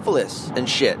with syphilis and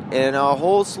shit. And a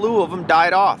whole slew of them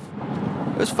died off.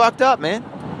 It was fucked up, man.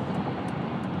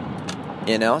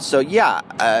 You know, so yeah,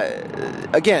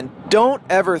 again, don't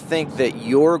ever think that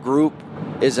your group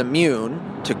is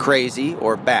immune to crazy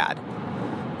or bad.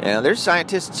 You know, there's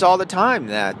scientists all the time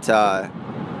that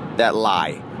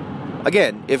lie.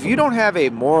 Again, if you don't have a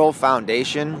moral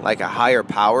foundation, like a higher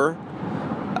power,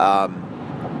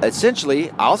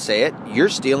 essentially, I'll say it, you're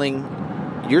stealing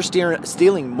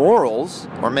morals,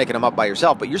 or making them up by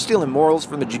yourself, but you're stealing morals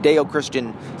from the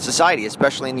Judeo-Christian society,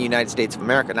 especially in the United States of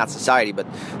America, not society, but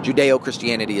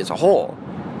Judeo-Christianity as a whole.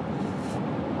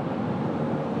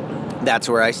 That's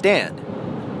where I stand.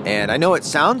 And I know it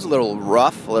sounds a little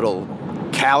rough, a little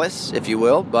callous, if you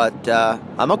will, but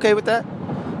I'm okay with that.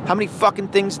 How many fucking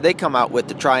things did they come out with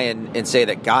to try and say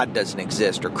that God doesn't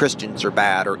exist, or Christians are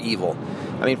bad or evil?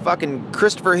 I mean, fucking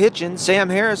Christopher Hitchens, Sam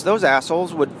Harris, those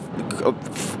assholes would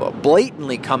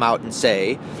blatantly come out and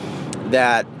say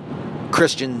that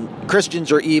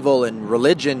Christians are evil and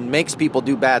religion makes people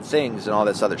do bad things and all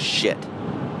this other shit.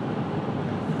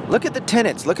 Look at the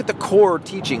tenets, look at the core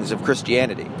teachings of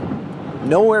Christianity.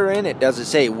 Nowhere in it does it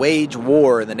say wage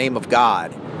war in the name of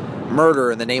God,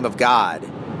 murder in the name of God,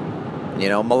 you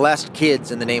know, molest kids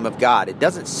in the name of God. It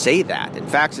doesn't say that. In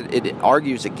fact, it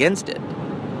argues against it.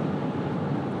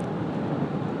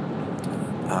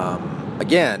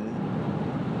 Again,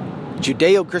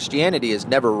 Judeo-Christianity is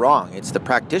never wrong. It's the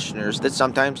practitioners that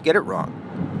sometimes get it wrong.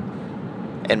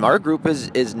 And our group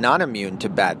is not immune to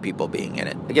bad people being in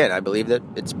it. Again, I believe that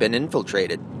it's been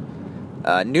infiltrated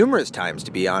numerous times,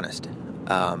 to be honest.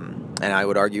 And I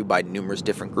would argue by numerous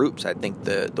different groups. I think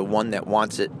the one that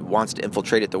wants to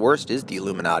infiltrate it the worst is the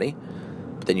Illuminati.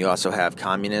 But then you also have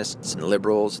communists and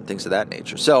liberals and things of that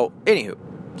nature. So, anywho,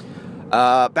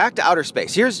 back to outer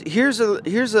space. Here's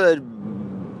a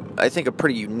I think a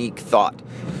pretty unique thought.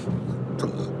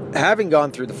 Having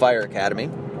gone through the Fire Academy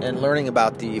and learning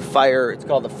about the fire, it's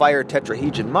called the fire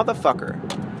tetrahedron, motherfucker.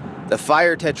 The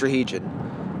fire tetrahedron.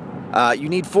 You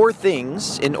need 4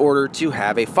 things in order to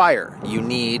have a fire. You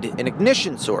need an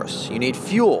ignition source, you need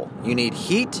fuel, you need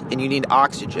heat, and you need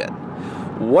oxygen.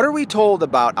 What are we told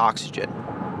about oxygen?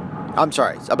 I'm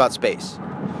sorry, about space.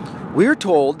 We're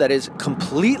told that it's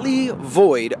completely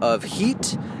void of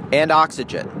heat and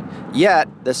oxygen, yet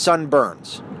the sun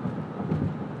burns.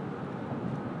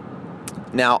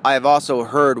 Now, I've also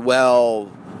heard,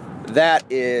 well, that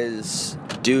is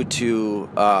due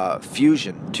to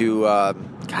fusion, to,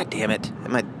 God damn it,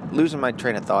 am I losing my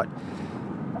train of thought?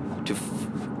 To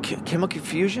chemical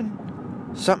fusion?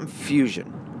 Something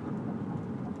fusion.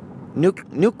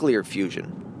 Nuclear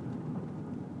fusion,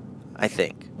 I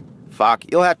think. Fuck,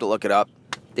 you'll have to look it up.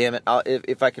 Damn it,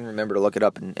 if I can remember to look it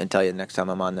up and tell you next time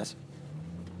I'm on this.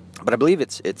 But I believe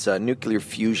it's nuclear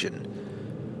fusion.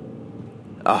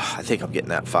 Oh, I think I'm getting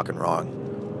that fucking wrong.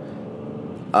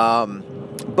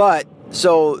 But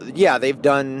so yeah, they've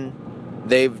done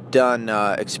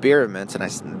experiments,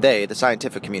 and the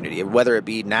scientific community, whether it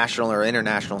be national or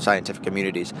international scientific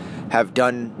communities, have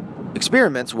done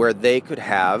experiments where they could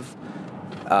have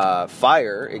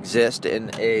fire exist in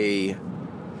a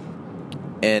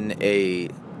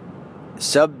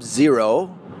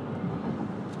sub-zero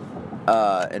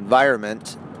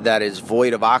environment that is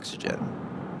void of oxygen,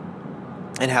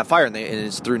 and have fire, and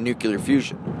it's through nuclear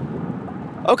fusion.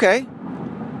 Okay,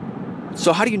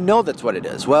 so how do you know that's what it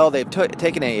is? Well, they've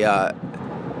taken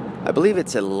I believe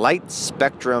it's a light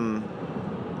spectrum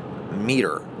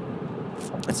meter.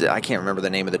 I can't remember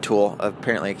the name of the tool.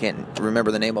 Apparently, I can't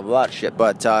remember the name of a lot of shit.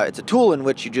 But it's a tool in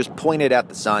which you just point it at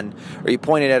the sun, or you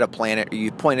point it at a planet, or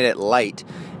you point it at light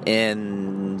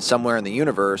in somewhere in the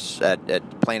universe,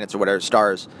 at planets or whatever,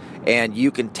 stars, and you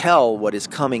can tell what is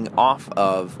coming off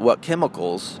of, what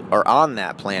chemicals are on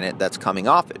that planet that's coming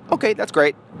off it. Okay, that's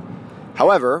great.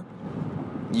 However,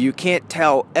 you can't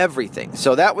tell everything.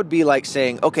 So that would be like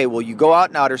saying, okay, well, you go out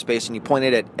in outer space and you point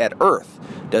it at Earth.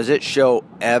 Does it show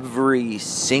every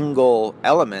single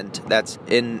element that's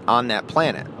on that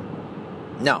planet?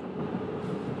 No.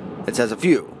 It says a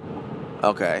few.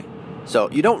 Okay. So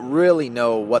you don't really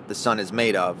know what the sun is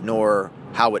made of, nor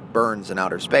how it burns in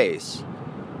outer space.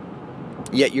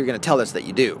 Yet you're going to tell us that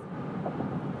you do.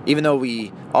 Even though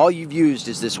all you've used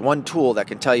is this one tool that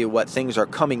can tell you what things are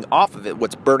coming off of it,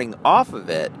 what's burning off of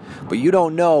it, but you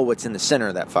don't know what's in the center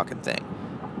of that fucking thing.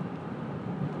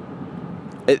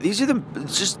 These are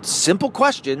just simple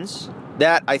questions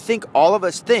that I think all of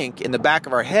us think in the back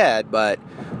of our head, but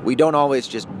we don't always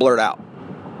just blurt out.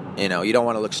 You know, you don't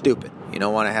want to look stupid. You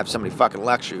don't want to have somebody fucking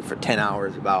lecture you for 10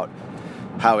 hours about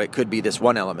how it could be this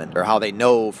one element, or how they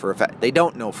know for a fact. They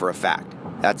don't know for a fact.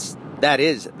 That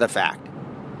is the fact.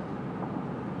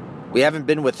 We haven't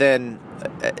been within,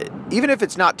 even if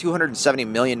it's not 270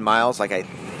 million miles, like I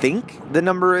think the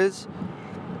number is,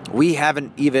 we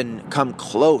haven't even come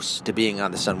close to being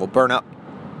on the sun. We'll burn up.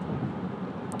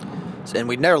 And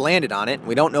we've never landed on it.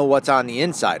 We don't know what's on the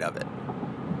inside of it.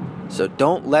 So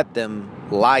don't let them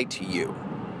lie to you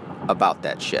about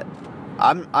that shit.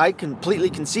 I completely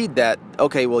concede that,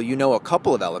 okay, well, you know a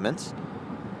couple of elements.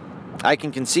 I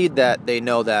can concede that they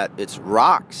know that it's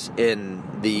rocks in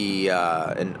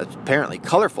and apparently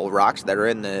colorful rocks that are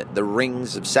in the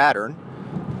rings of Saturn.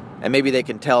 And maybe they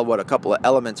can tell what a couple of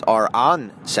elements are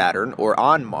on Saturn or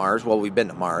on Mars. Well, we've been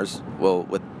to Mars, well,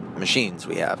 with machines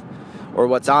we have. Or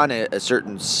what's on a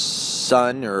certain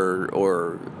sun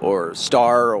or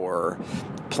star or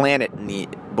planet,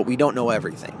 but we don't know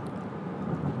everything.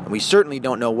 And we certainly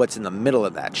don't know what's in the middle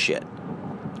of that shit.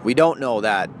 We don't know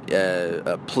that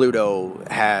Pluto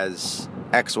has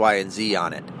X, Y, and Z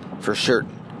on it for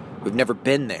certain. We've never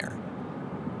been there.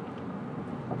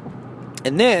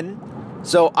 And then,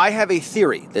 so I have a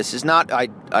theory. This is not, I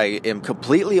am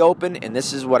completely open, and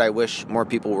this is what I wish more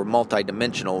people were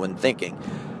multidimensional when thinking.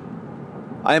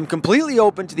 I am completely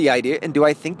open to the idea, and do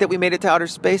I think that we made it to outer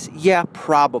space? Yeah,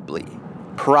 probably.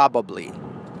 Probably.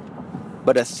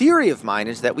 But a theory of mine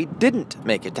is that we didn't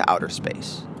make it to outer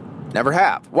space. Never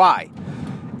have. Why?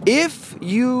 If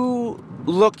you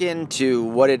look into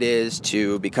what it is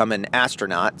to become an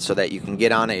astronaut so that you can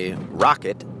get on a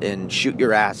rocket and shoot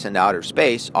your ass into outer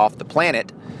space off the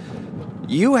planet,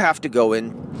 you have to go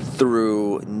in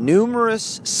through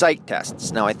numerous psych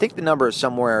tests. Now, I think the number is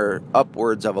somewhere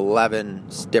upwards of 11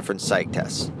 different psych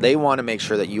tests. They want to make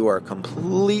sure that you are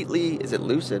completely... Is it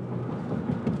lucid?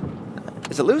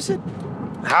 Is it lucid?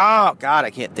 Oh, God, I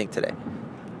can't think today.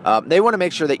 They want to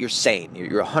make sure that you're sane.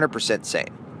 You're 100%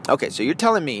 sane. Okay, so you're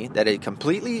telling me that a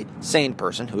completely sane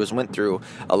person who has went through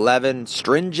 11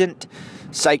 stringent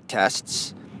psych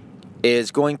tests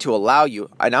is going to allow you,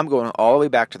 and I'm going all the way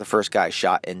back to the first guy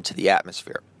shot into the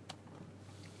atmosphere.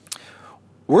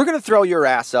 We're going to throw your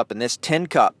ass up in this tin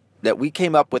cup that we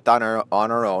came up with on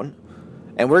our own,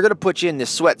 and we're going to put you in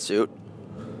this sweatsuit,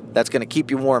 that's going to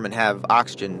keep you warm and have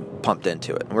oxygen pumped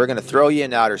into it. And we're going to throw you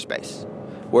into outer space,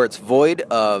 where it's void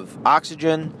of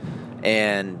oxygen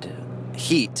and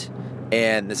heat,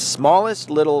 and the smallest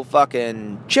little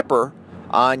fucking chipper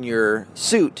on your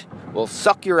suit will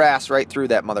suck your ass right through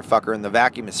that motherfucker in the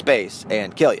vacuum of space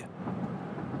and kill you.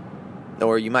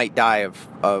 Or you might die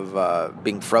of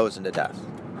being frozen to death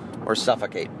or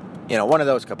suffocate. You know, one of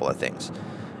those couple of things.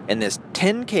 And this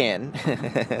tin can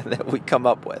that we come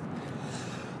up with.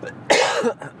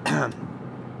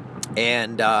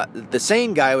 And the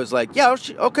sane guy was like, yeah,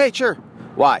 okay, sure.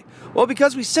 Why? Well,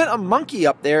 because we sent a monkey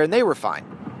up there and they were fine.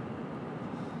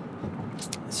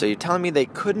 So you're telling me they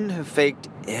couldn't have faked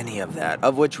any of that,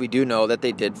 of which we do know that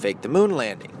they did fake the moon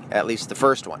landing, at least the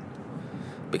first one.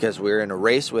 Because we were in a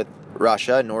race with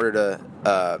Russia. In order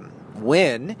to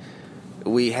win,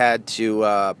 we had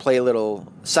to play a little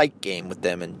psych game with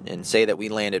them and say that we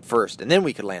landed first, and then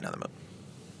we could land on the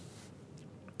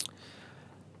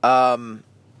moon.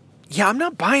 Yeah, I'm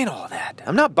not buying all that.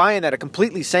 I'm not buying that a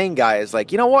completely sane guy is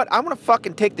like, you know what? I'm going to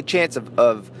fucking take the chance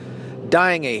of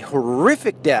dying a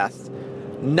horrific death,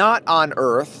 not on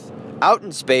Earth, out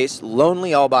in space,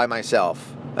 lonely all by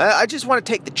myself. I just want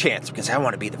to take the chance because I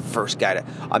want to be the first guy to...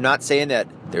 I'm not saying that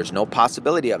there's no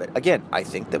possibility of it. Again, I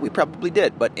think that we probably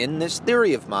did. But in this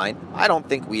theory of mine, I don't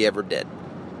think we ever did.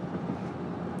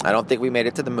 I don't think we made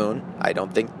it to the moon. I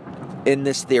don't think in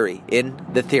the theory,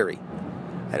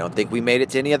 I don't think we made it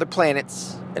to any other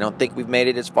planets. I don't think we've made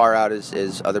it as far out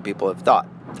as other people have thought.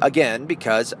 Again,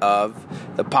 because of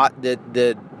the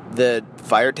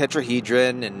fire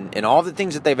tetrahedron and all the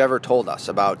things that they've ever told us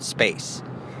about space.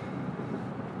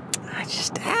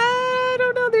 I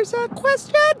don't know, there's a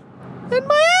question in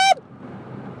my head.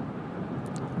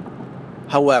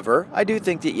 However, I do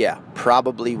think that, yeah,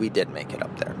 probably we did make it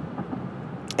up there.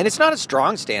 And it's not a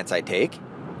strong stance I take.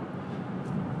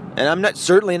 And I'm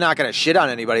certainly not going to shit on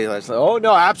anybody that's like, oh,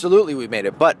 no, absolutely we made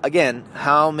it. But, again,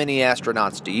 how many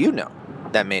astronauts do you know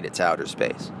that made it to outer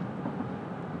space?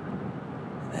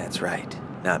 That's right.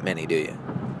 Not many, do you?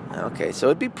 Okay, so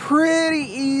it'd be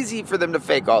pretty easy for them to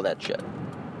fake all that shit.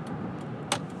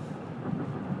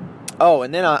 Oh,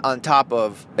 and then on top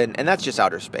of... And that's just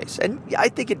outer space. And I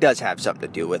think it does have something to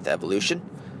do with evolution.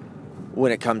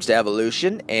 When it comes to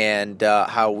evolution and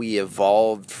how we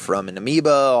evolved from an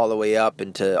amoeba all the way up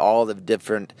into all the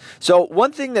different... So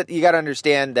one thing that you got to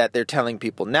understand that they're telling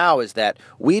people now is that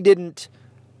we didn't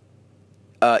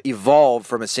evolve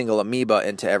from a single amoeba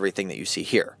into everything that you see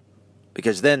here.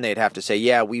 Because then they'd have to say,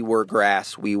 yeah, we were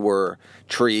grass, we were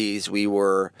trees, we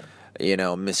were,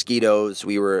 mosquitoes,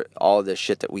 we were all this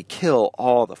shit that we kill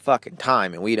all the fucking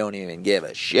time and we don't even give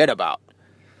a shit about.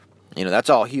 That's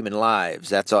all human lives.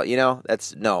 That's all,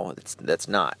 that's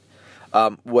not.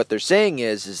 What they're saying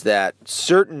is that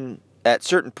at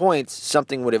certain points,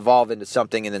 something would evolve into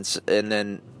something, and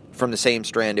then from the same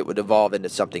strand, it would evolve into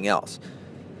something else.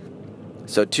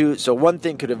 So one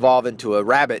thing could evolve into a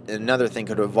rabbit, and another thing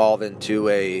could evolve into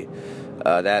the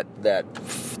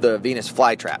Venus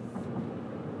flytrap,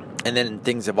 and then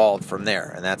things evolved from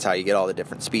there, and that's how you get all the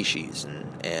different species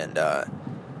and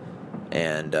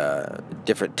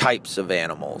different types of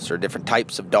animals or different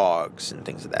types of dogs and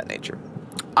things of that nature.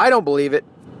 I don't believe it.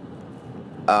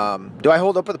 Do I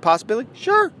hold up with the possibility?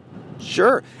 Sure.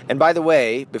 And by the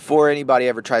way, before anybody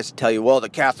ever tries to tell you, well, the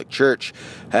Catholic Church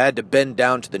had to bend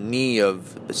down to the knee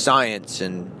of science,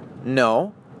 and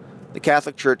no, the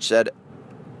Catholic Church said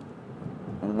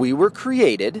we were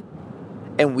created,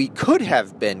 and we could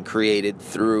have been created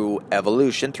through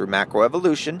evolution, through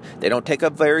macroevolution. They don't take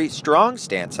a very strong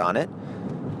stance on it,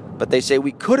 but they say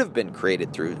we could have been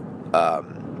created through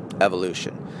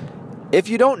evolution. If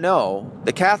you don't know,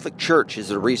 the Catholic Church is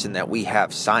the reason that we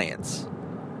have science.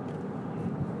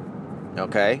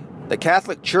 Okay? The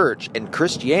Catholic Church and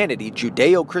Christianity,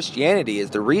 Judeo-Christianity,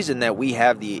 is the reason that we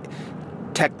have the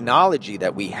technology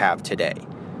that we have today.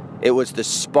 It was the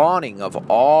spawning of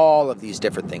all of these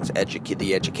different things.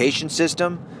 The education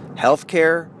system,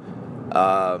 healthcare,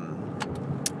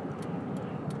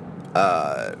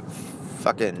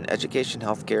 fucking education,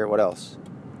 healthcare, what else?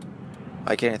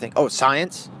 I can't even think. Oh,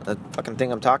 science, the fucking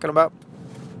thing I'm talking about.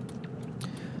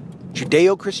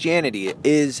 Judeo-Christianity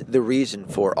is the reason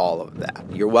for all of that.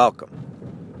 You're welcome.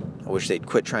 I wish they'd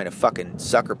quit trying to fucking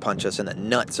sucker punch us in the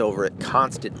nuts over it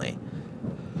constantly.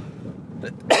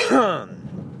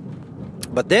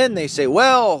 But then they say,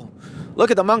 well,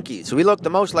 look at the monkeys. We look the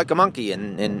most like a monkey.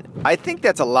 And I think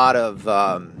that's a lot of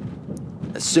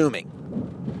assuming.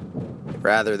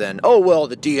 Rather than, oh, well,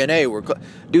 the DNA.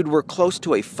 Dude, we're close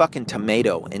to a fucking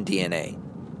tomato in DNA.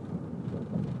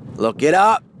 Look it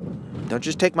up. Don't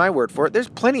just take my word for it. There's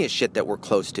plenty of shit that we're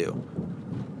close to.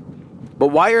 But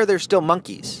why are there still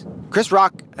monkeys? Chris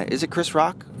Rock, is it Chris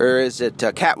Rock? Or is it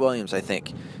Cat Williams, I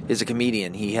think, is a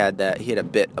comedian. He had a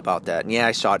bit about that. And yeah,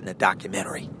 I saw it in a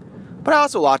documentary. But I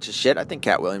also watch his shit. I think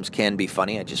Cat Williams can be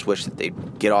funny. I just wish that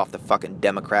they'd get off the fucking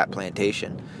Democrat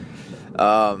plantation.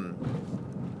 But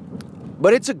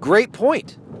it's a great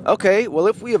point. Okay, well,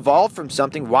 if we evolved from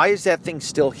something, why is that thing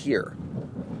still here?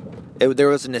 There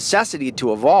was a necessity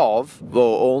to evolve, well,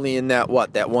 only in that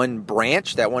one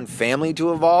branch, that one family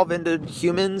to evolve into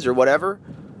humans or whatever.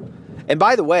 And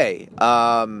by the way,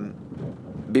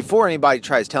 before anybody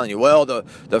tries telling you, well,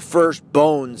 the first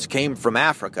bones came from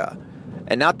Africa,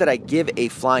 and not that I give a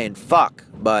flying fuck,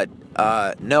 but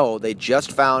no, they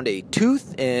just found a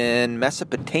tooth in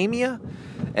Mesopotamia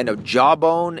and a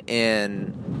jawbone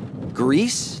in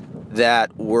Greece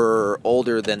that were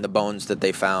older than the bones that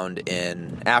they found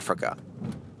in Africa.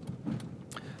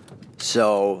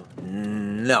 So,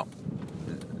 no.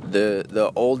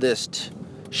 The oldest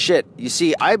shit. You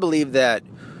see, I believe that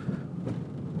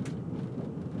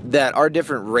our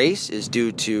different race is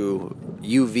due to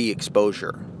UV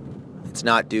exposure. It's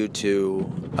not due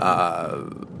to,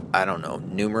 I don't know,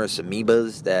 numerous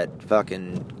amoebas that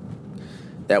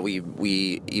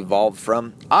we evolved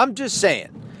from. I'm just saying,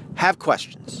 have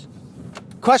questions.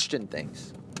 Question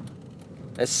things.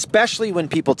 Especially when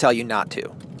people tell you not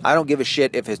to. I don't give a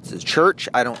shit if it's the church.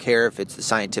 I don't care if it's the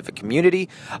scientific community.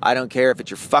 I don't care if it's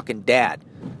your fucking dad.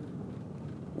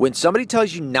 When somebody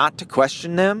tells you not to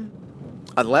question them,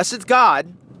 unless it's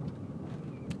God,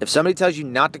 if somebody tells you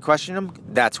not to question them,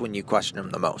 that's when you question them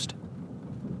the most.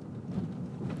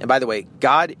 And by the way,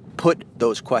 God put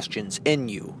those questions in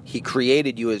you. He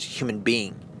created you as a human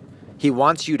being. He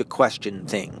wants you to question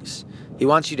things. He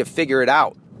wants you to figure it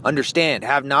out, understand,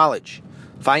 have knowledge,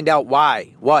 find out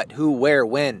why, what, who, where,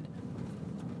 when.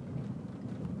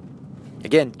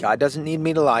 Again, God doesn't need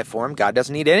me to lie for him. God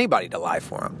doesn't need anybody to lie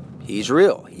for him. He's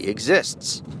real. He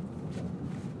exists.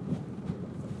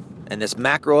 And this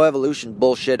macroevolution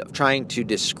bullshit of trying to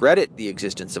discredit the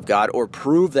existence of God or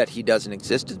prove that he doesn't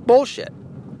exist is bullshit.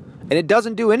 And it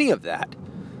doesn't do any of that.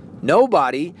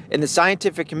 Nobody in the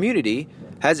scientific community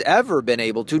has ever been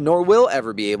able to, nor will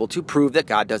ever be able to, prove that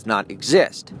God does not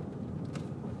exist.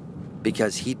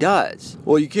 Because he does.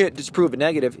 Well, you can't disprove a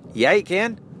negative. Yeah, you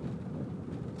can.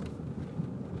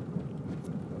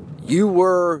 You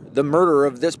were the murderer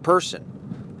of this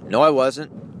person. No, I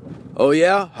wasn't. Oh,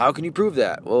 yeah? How can you prove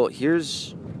that? Well,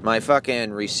 here's my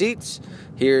fucking receipts.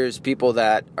 Here's people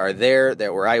that are there,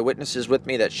 that were eyewitnesses with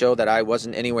me, that show that I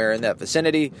wasn't anywhere in that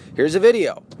vicinity. Here's a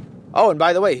video. Oh, and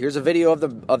by the way, here's a video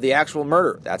of the actual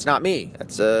murder. That's not me.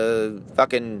 That's a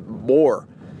fucking boar.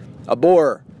 A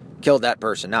boar killed that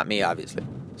person, not me, obviously.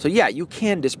 So yeah, you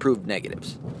can disprove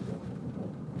negatives.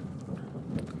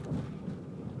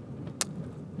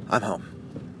 I'm home.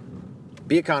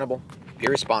 Be accountable. Be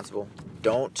responsible.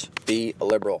 Don't be a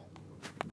liberal.